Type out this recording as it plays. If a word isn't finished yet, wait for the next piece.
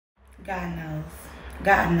God knows.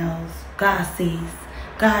 God knows. God sees.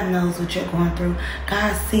 God knows what you're going through.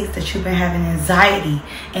 God sees that you've been having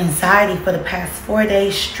anxiety for the past 4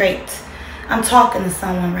 days straight. I'm talking to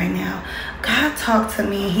someone right now. God talked to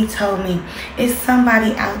me and he told me it's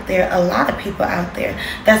somebody out there, a lot of people out there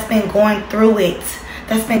that's been going through it.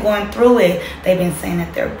 They've been saying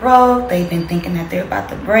that they're broke. They've been thinking that they're about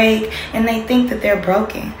to break. And they think that they're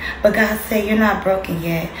broken. But God said, you're not broken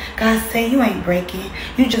yet. God said, you ain't breaking.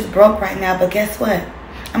 You just broke right now. But guess what?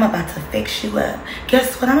 I'm about to fix you up.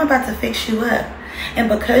 Guess what? I'm about to fix you up. And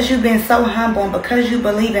because you've been so humble and because you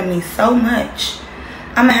believe in me so much,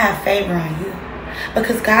 I'm going to have favor on you.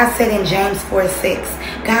 Because God said in James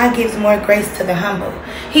 4:6, God gives more grace to the humble.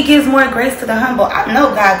 He gives more grace to the humble. I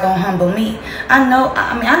know God gonna humble me. I know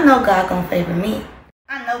God gonna favor me.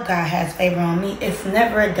 I know God has favor on me. It's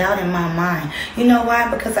never a doubt in my mind. You know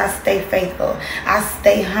why? Because I stay faithful. I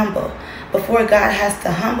stay humble. Before God has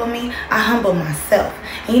to humble me, I humble myself.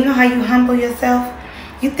 And you know how you humble yourself?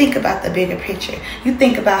 You think about the bigger picture. You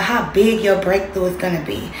think about how big your breakthrough is going to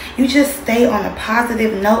be. You just stay on a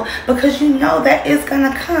positive note because you know that it's going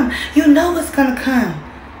to come. You know it's going to come.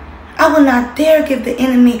 I will not dare give the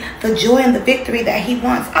enemy the joy and the victory that he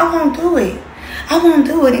wants. I won't do it. I won't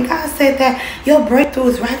do it. And God said that your breakthrough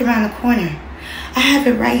is right around the corner. I have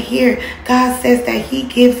it right here. God says that he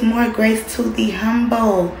gives more grace to the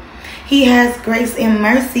humble. He has grace and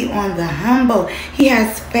mercy on the humble. He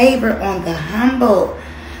has favor on the humble.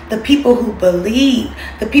 The people who believe,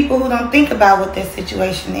 the people who don't think about what their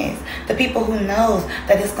situation is, the people who knows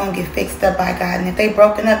that it's going to get fixed up by God. And if they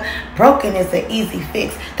broken is an easy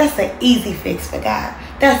fix. That's an easy fix for God.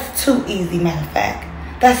 That's too easy, matter of fact.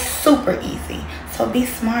 That's super easy. So be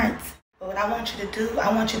smart. But what I want you to do,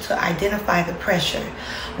 I want you to identify the pressure.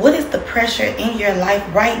 What is the pressure in your life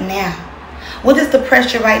right now? What is the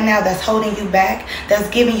pressure right now that's holding you back, that's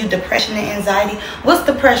giving you depression and anxiety? What's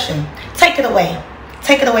the pressure? Take it away.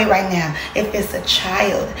 Take it away right now. If it's a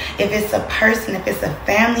child, if it's a person, if it's a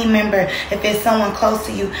family member, if it's someone close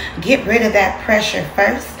to you, get rid of that pressure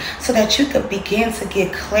first so that you could begin to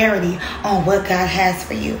get clarity on what God has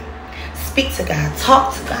for you. Speak to God.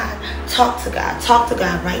 Talk to God. Talk to God. Talk to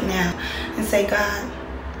God right now and say, God,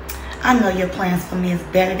 I know your plans for me is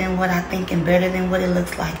better than what I think and better than what it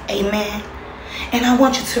looks like. Amen. And I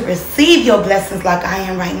want you to receive your blessings like I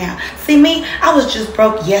am right now. See me, I was just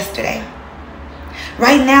broke yesterday.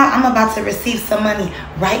 Right now, I'm about to receive some money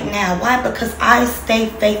right now. Why? Because I stay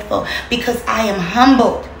faithful. Because I am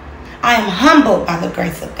humbled. I am humbled by the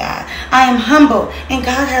grace of God. I am humbled. And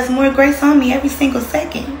God has more grace on me every single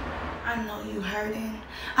second. I know you hurting.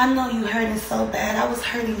 I know you hurting so bad. I was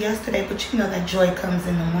hurting yesterday, but you know that joy comes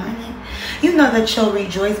in the morning. You know that you'll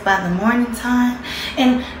rejoice by the morning time.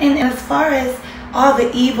 And as far as all the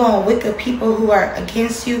evil and wicked people who are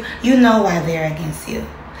against you, you know why they're against you.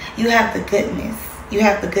 You have the goodness. You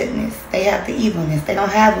have the goodness. They have the evilness. They don't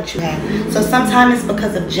have what you have. So sometimes it's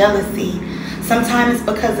because of jealousy. Sometimes it's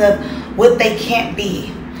because of what they can't be.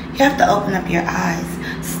 You have to open up your eyes.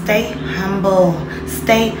 Stay humble.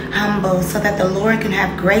 Stay humble so that the Lord can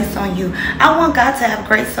have grace on you. I want God to have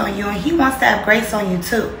grace on you, and he wants to have grace on you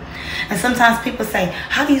too. And sometimes people say,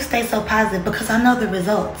 how do you stay so positive? Because I know the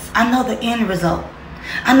results. I know the end result.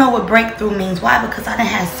 I know what breakthrough means. Why? Because I done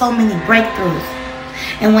had so many breakthroughs.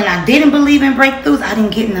 And when I didn't believe in breakthroughs, I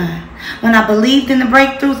didn't get none. When I believed in the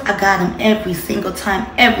breakthroughs, I got them every single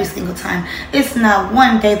time, every single time. It's not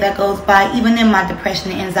one day that goes by, even in my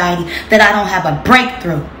depression and anxiety, that I don't have a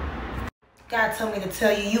breakthrough. God told me to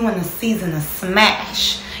tell you, you in the season of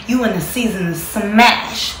smash. You in the season of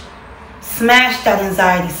smash. Smash that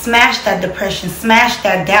anxiety, smash that depression, smash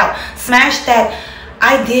that doubt, smash that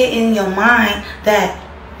idea in your mind that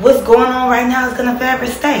what's going on right now is going to forever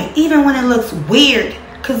stay. Even when it looks weird,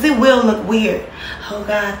 because it will look weird. Oh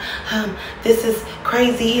God, this is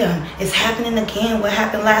crazy. It's happening again. What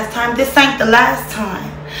happened last time? This ain't the last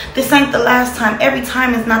time. This ain't the last time. Every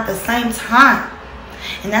time is not the same time.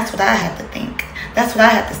 And that's what I had to think. That's what I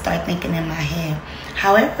had to start thinking in my head.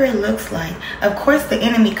 However it looks like, of course the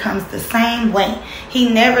enemy comes the same way. He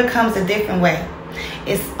never comes a different way.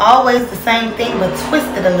 It's always the same thing but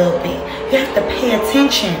twisted a little bit. You have to pay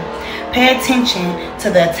attention. Pay attention to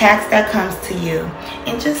the attacks that comes to you.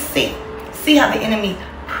 And just see how the enemy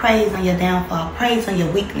preys on your downfall, preys on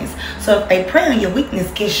your weakness. So if they prey on your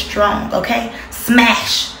weakness, get strong, okay?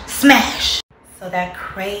 Smash, smash. So that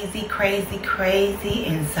crazy, crazy, crazy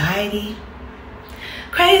anxiety.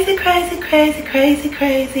 Crazy, crazy, crazy, crazy,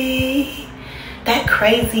 crazy. That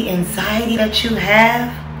crazy anxiety that you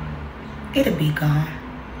have, it'll be gone.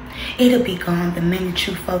 It'll be gone the minute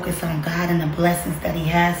you focus on God and the blessings that he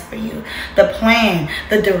has for you. The plan,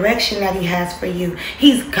 the direction that he has for you.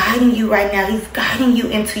 He's guiding you right now. He's guiding you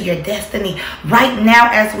into your destiny right now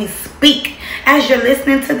as we speak. As you're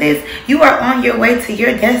listening to this, you are on your way to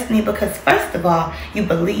your destiny because first of all, you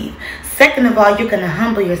believe. Second of all, you're going to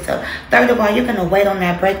humble yourself. Third of all, you're going to wait on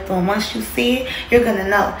that breakthrough. And once you see it, you're going to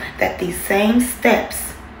know that these same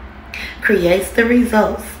steps creates the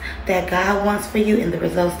results that God wants for you and the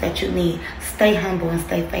results that you need. Stay humble and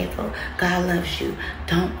stay faithful. God loves you.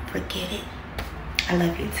 Don't forget it. I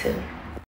love you too.